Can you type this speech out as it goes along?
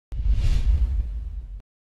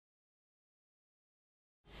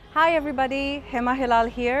Hi everybody, Hema Hilal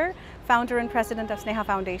here, founder and president of Sneha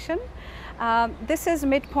Foundation. This is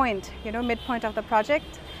midpoint of the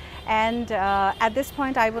project. And at this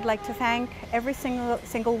point, I would like to thank every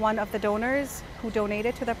single one of the donors who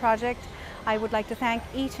donated to the project. I would like to thank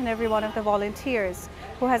each and every one of the volunteers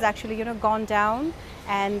who has actually gone down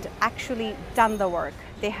and actually done the work.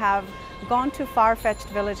 They have gone to far-fetched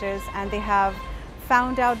villages and they have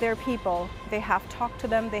found out their people. They have talked to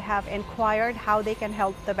them. They have inquired how they can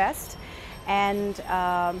help the best, and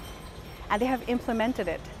they have implemented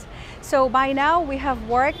it. So by now we have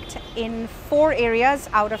worked in 4 areas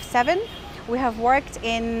out of 7. We have worked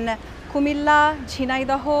in Kumilla,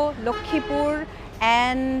 Jhinaidaho, Lokhipur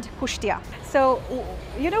and Kushtia. So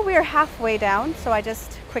we are halfway down, so I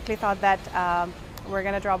just quickly thought that we're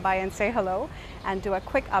going to drop by and say hello and do a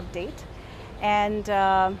quick update. And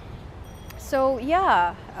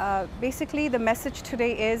basically the message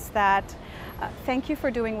today is that thank you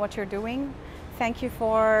for doing what you're doing. Thank you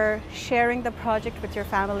for sharing the project with your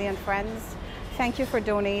family and friends. Thank you for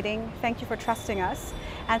donating. Thank you for trusting us.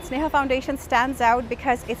 And Sneha Foundation stands out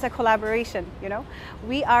because it's a collaboration.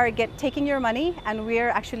 We are taking your money and we're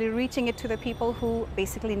actually reaching it to the people who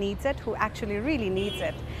basically needs it, who actually really needs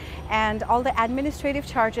it. And all the administrative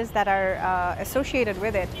charges that are associated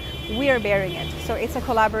with it, we are bearing it. So it's a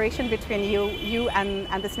collaboration between you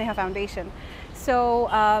and the Sneha Foundation. So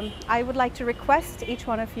I would like to request each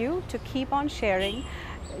one of you to keep on sharing,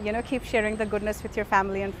 keep sharing the goodness with your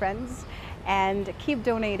family and friends, and keep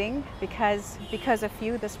donating because of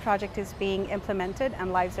you this project is being implemented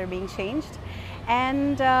and lives are being changed.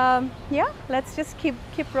 And let's just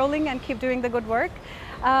keep rolling and keep doing the good work.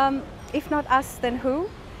 If not us, then who?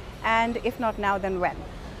 And if not now, then when?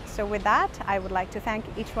 So with that, I would like to thank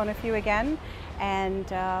each one of you again, and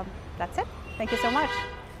that's it. Thank you so much.